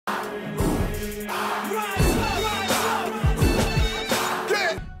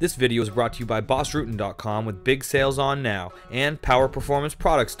This video is brought to you by BossRootin.com with big sales on now, and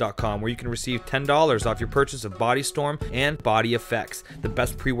PowerPerformanceProducts.com, where you can receive $10 off your purchase of Body Storm and Body Effects, the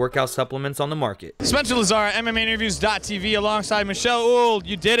best pre-workout supplements on the market. Spencer Lazar, MMAinterviews.tv, alongside Michelle Ould.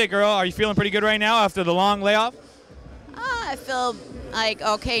 You did it, girl. Are you feeling pretty good right now after the long layoff? I feel like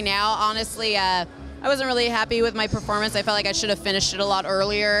okay now. Honestly, I wasn't really happy with my performance. I felt like I should have finished it a lot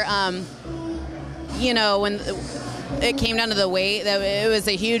earlier. You know, when it came down to the weight, it was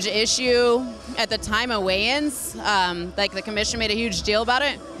a huge issue at the time of weigh-ins. Like the commission made a huge deal about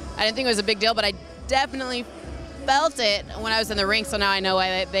it. I didn't think it was a big deal, but I definitely felt it when I was in the ring. So now I know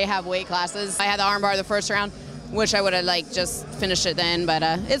why they have weight classes. I had the armbar the first round, which I would have like just finished it then, but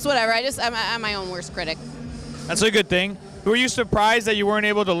it's whatever. I'm my own worst critic. That's a good thing. Were you surprised that you weren't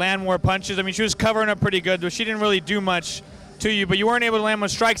able to land more punches? I mean, she was covering up pretty good, but she didn't really do much to you, but you weren't able to land more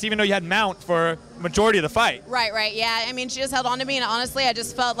strikes even though you had mount for majority of the fight. Right, yeah. I mean, she just held on to me, and honestly, I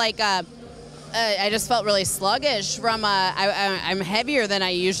just felt like I just felt really sluggish from I'm heavier than I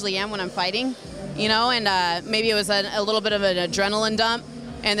usually am when I'm fighting, you know, and maybe it was a little bit of an adrenaline dump,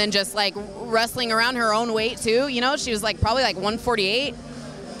 and then just like wrestling around her own weight too, you know. She was like probably like 148.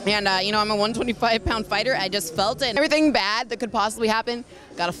 And, you know, I'm a 125-pound fighter. I just felt it. Everything bad that could possibly happen.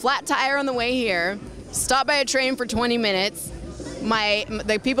 Got a flat tire on the way here. Stopped by a train for 20 minutes.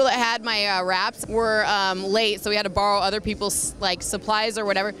 The people that had my wraps were late, so we had to borrow other people's, like, supplies or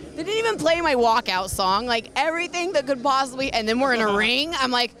whatever. They didn't even play my walkout song. Like, everything that could possibly... And then we're in a ring. I'm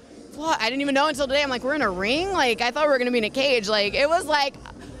like, what? I didn't even know until today. I'm like, we're in a ring? Like, I thought we were going to be in a cage. Like, it was like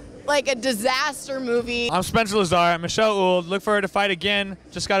a disaster movie. I'm Spencer Lazar. Michelle Ould. Look for her to fight again.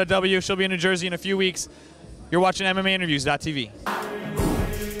 Just got a W. She'll be in New Jersey in a few weeks. You're watching MMAinterviews.tv.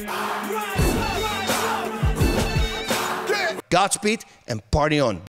 Godspeed and party on.